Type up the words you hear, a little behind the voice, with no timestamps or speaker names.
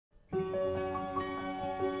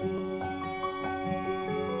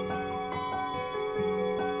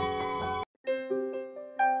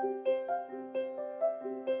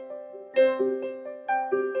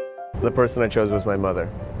the person I chose was my mother.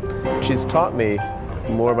 She's taught me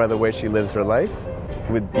more by the way she lives her life,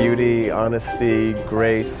 with beauty, honesty,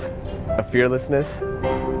 grace, a fearlessness,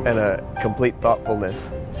 and a complete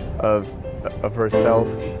thoughtfulness of herself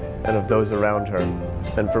and of those around her.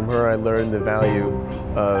 And from her I learned the value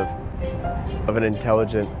of an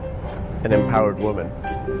intelligent and empowered woman.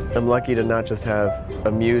 I'm lucky to not just have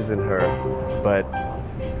a muse in her,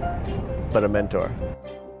 but a mentor.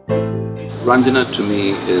 Ranjana to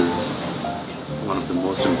me is one of the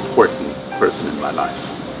most important person in my life.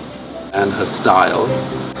 And her style,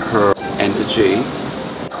 her energy,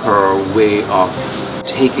 her way of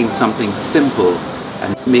taking something simple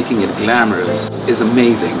and making it glamorous is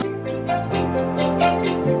amazing.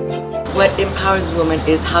 What empowers a woman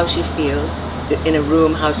is how she feels in a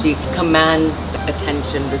room, how she commands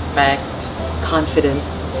attention, respect, confidence.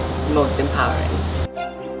 It's most empowering.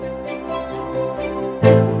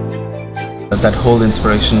 That whole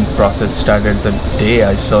inspiration process started the day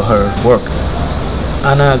I saw her work.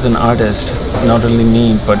 Anna as an artist, not only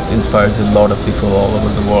me, but inspires a lot of people all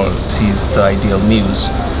over the world. She's the ideal muse,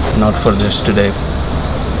 not for just today,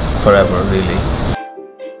 forever really.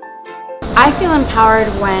 I feel empowered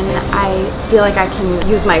when I feel like I can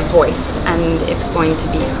use my voice and it's going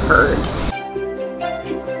to be heard.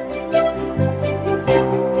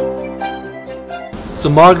 So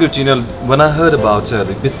Margaret, when I heard about her,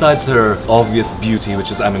 besides her obvious beauty, which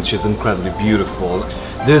is, she's incredibly beautiful,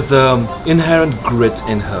 there's inherent grit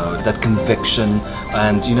in her, that conviction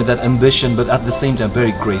and, that ambition, but at the same time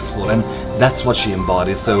very graceful, and that's what she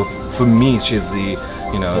embodies. So for me, she's the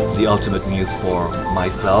ultimate muse for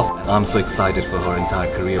myself. I'm so excited for her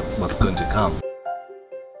entire career, what's going to come.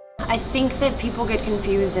 I think that people get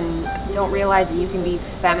confused and don't realize that you can be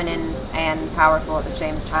feminine and powerful at the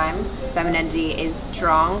same time. Femininity is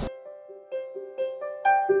strong.